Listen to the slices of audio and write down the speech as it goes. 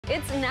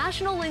It's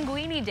National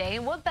Linguine Day,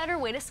 and what better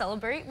way to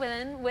celebrate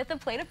than with a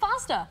plate of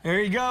pasta? There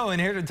you go,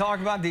 and here to talk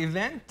about the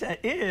event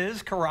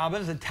is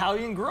Carrabba's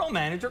Italian grill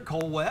manager,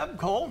 Cole Webb.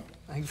 Cole,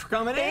 thanks for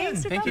coming in.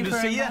 Thank you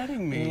for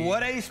inviting me.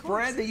 What a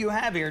spread that you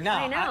have here. Now,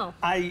 I know.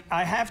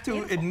 I have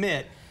to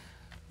admit,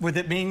 with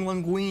it being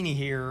linguine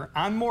here,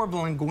 I'm more of a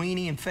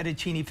linguine and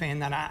fettuccine fan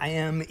than I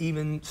am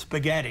even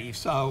spaghetti.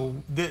 So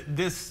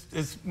this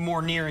is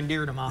more near and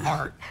dear to my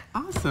heart.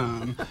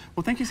 Awesome.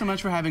 Well, thank you so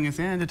much for having us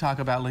in to talk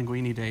about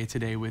Linguine Day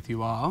today with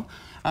you all.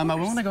 I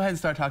want to go ahead and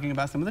start talking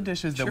about some of the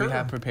dishes that we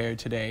have prepared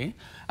today.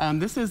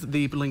 This is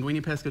the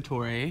Linguine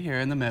Pescatore here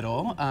in the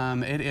middle.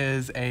 It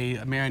is a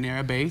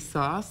marinara-based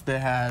sauce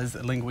that has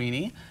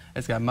linguine.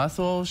 It's got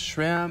mussels,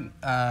 shrimp,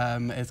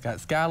 it's got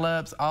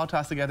scallops, all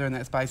tossed together in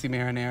that spicy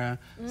marinara.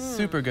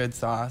 Super good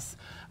sauce.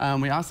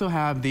 We also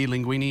have the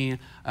linguine,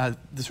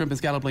 the shrimp and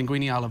scallop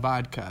linguine alla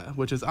vodka,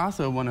 which is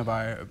also one of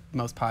our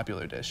most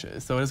popular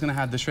dishes. So it's gonna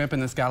have the shrimp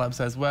and the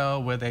scallops as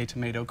well with a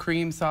tomato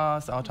cream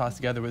sauce, all tossed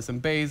together with some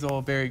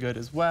basil, very good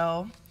as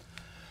well.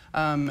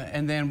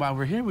 And then while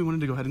we're here, we wanted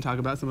to go ahead and talk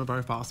about some of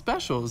our fall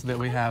specials that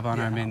we have on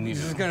our menu. I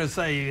was just gonna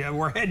say,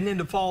 we're heading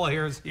into fall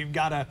here, so you've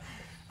gotta,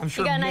 I'm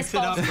sure, mix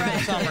it up for the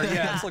summer.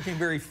 Yeah, it's looking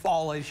very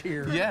fallish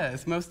here.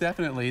 Yes, most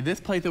definitely.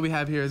 This plate that we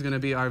have here is going to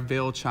be our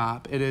veal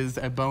chop. It is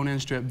a bone-in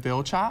strip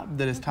veal chop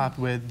that is topped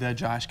with the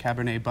Josh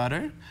Cabernet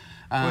butter.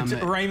 Which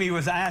Ramey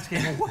was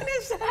asking, what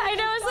is that? I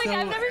know, it's like,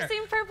 I've never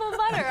seen purple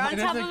butter on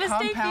top of a steak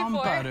before. It is a compound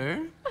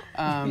butter,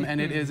 and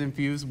it is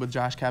infused with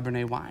Josh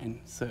Cabernet wine,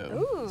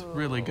 so it's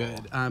really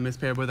good. It's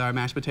paired with our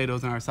mashed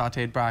potatoes and our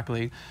sauteed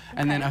broccoli.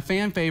 And then a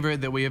fan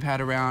favorite that we have had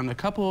around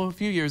a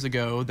few years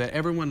ago that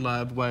everyone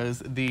loved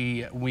was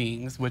the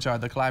wings, which are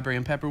the calabrian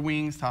and pepper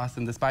wings tossed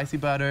in the spicy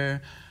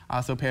butter,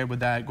 also paired with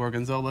that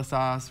gorgonzola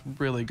sauce,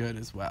 really good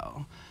as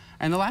well.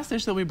 And the last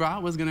dish that we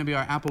brought was going to be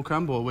our apple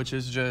crumble, which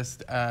is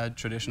just a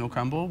traditional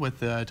crumble with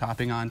the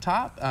topping on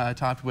top,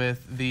 topped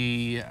with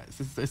the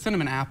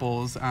cinnamon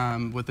apples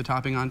with the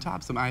topping on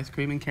top, some ice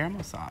cream and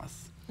caramel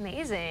sauce.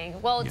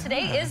 Amazing. Well,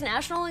 today is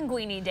National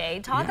Linguine Day.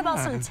 Talk about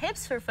some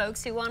tips for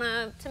folks who want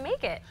to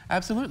make it.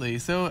 Absolutely.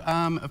 So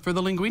for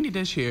the linguine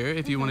dish here,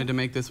 if you wanted to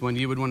make this one,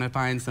 you would want to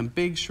find some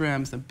big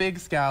shrimp, some big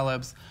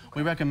scallops.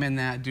 We recommend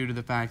that due to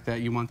the fact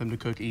that you want them to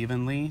cook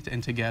evenly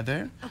and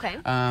together. Okay.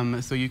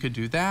 So you could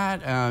do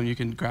that. You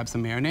can grab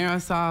some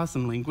marinara sauce,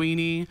 some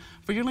linguine.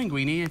 For your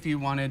linguine, if you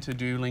wanted to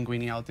do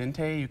linguine al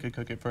dente, you could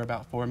cook it for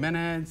about 4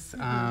 minutes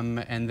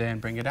and then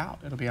bring it out.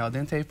 It'll be al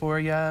dente for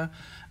you.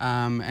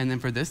 And then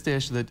for this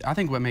dish, I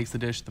think what makes the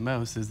dish the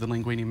most is the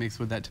linguine mixed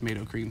with that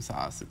tomato cream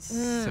sauce. It's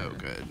so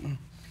good.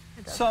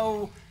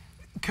 So,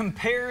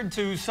 compared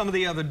to some of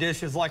the other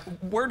dishes, like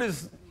where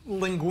does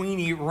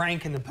linguine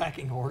rank in the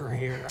pecking order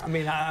here? I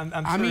mean,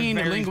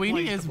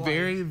 linguine is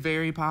very,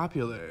 very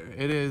popular.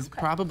 It is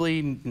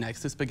probably next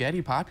to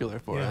spaghetti popular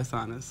for us,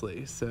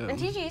 honestly. So. And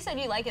TG, you said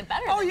you like it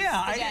better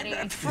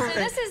than spaghetti. So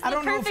this is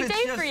the perfect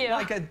day for you.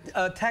 Like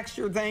a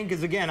texture thing,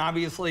 because again,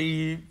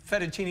 obviously,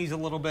 fettuccine's a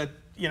little bit,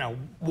 you know,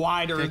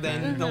 wider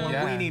than the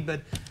linguine,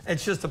 but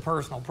it's just a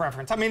personal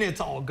preference. I mean,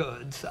 it's all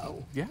good,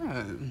 so.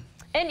 Yeah.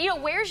 And, you know,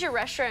 where's your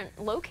restaurant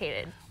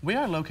located? We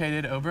are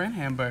located over in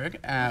Hamburg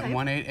at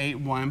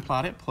 1881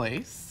 Plotted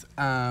Place.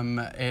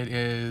 It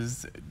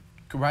is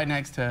right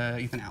next to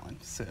Ethan Allen,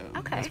 so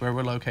that's where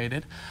we're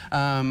located.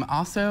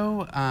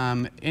 Also,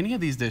 any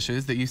of these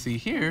dishes that you see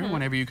here,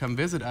 whenever you come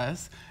visit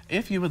us,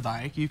 if you would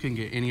like, you can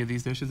get any of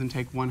these dishes and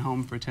take one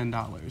home for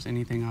 $10,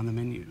 anything on the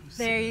menu.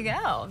 So, there you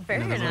go.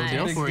 Very nice. A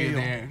deal for you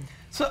there.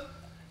 So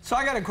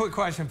I got a quick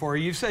question for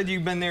you. You said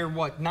you've been there,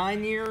 what,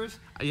 9 years?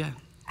 Yeah.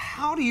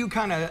 How do you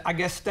kind of, I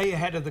guess, stay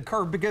ahead of the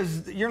curve?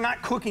 Because you're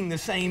not cooking the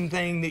same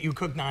thing that you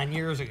cooked 9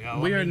 years ago.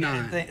 We are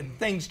not.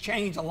 Things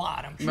change a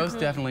lot, I'm sure. Most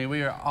definitely.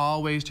 We are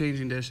always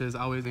changing dishes,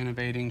 always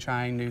innovating,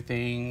 trying new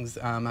things.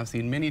 I've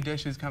seen many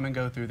dishes come and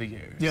go through the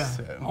years. Yeah.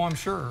 So. Oh, I'm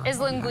sure. Is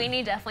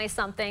linguine definitely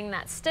something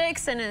that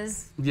sticks and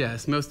is...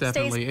 Yes, most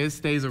definitely. It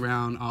stays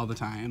around all the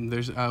time.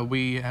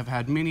 We have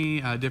had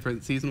many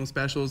different seasonal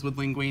specials with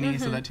linguine,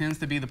 so that tends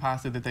to be the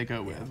pasta that they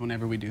go with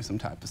whenever we do some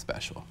type of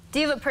special. Do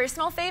you have a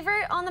personal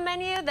favorite on the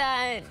menu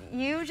that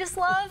you just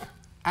love?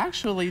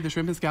 Actually, the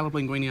shrimp and scallop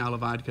linguine alla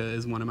vodka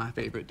is one of my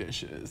favorite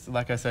dishes.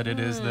 Like I said, it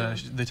is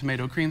the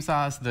tomato cream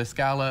sauce, the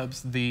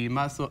scallops, the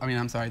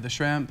the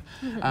shrimp,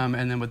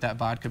 and then with that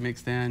vodka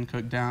mixed in,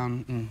 cooked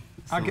down.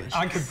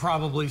 I could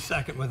probably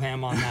second with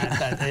him on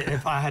that.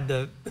 If I had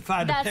to pick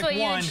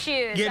one,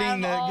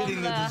 getting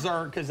the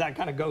dessert, because that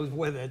kind of goes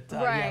with it.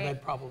 Yeah,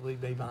 that'd probably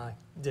be my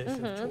dish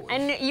of choice.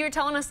 And you were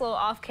telling us a little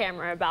off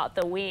camera about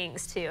the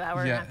wings too. How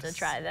we're gonna have to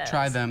try those.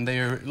 Try them. They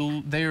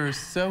are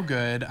so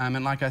good.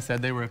 And like I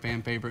said, they were a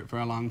fan favorite for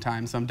a long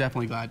time. So I'm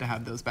definitely glad to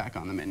have those back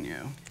on the menu.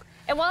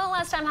 And one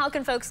last time, how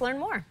can folks learn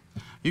more?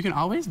 You can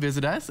always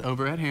visit us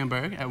over at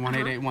Hamburg at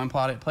 1881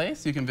 Plotted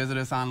Place. You can visit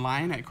us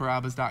online at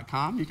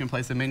carrabbas.com. You can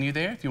place a menu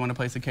there. If you want to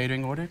place a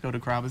catering order, go to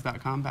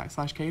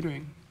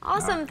carrabbas.com/catering.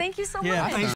 Awesome. Thank you so much. Thanks.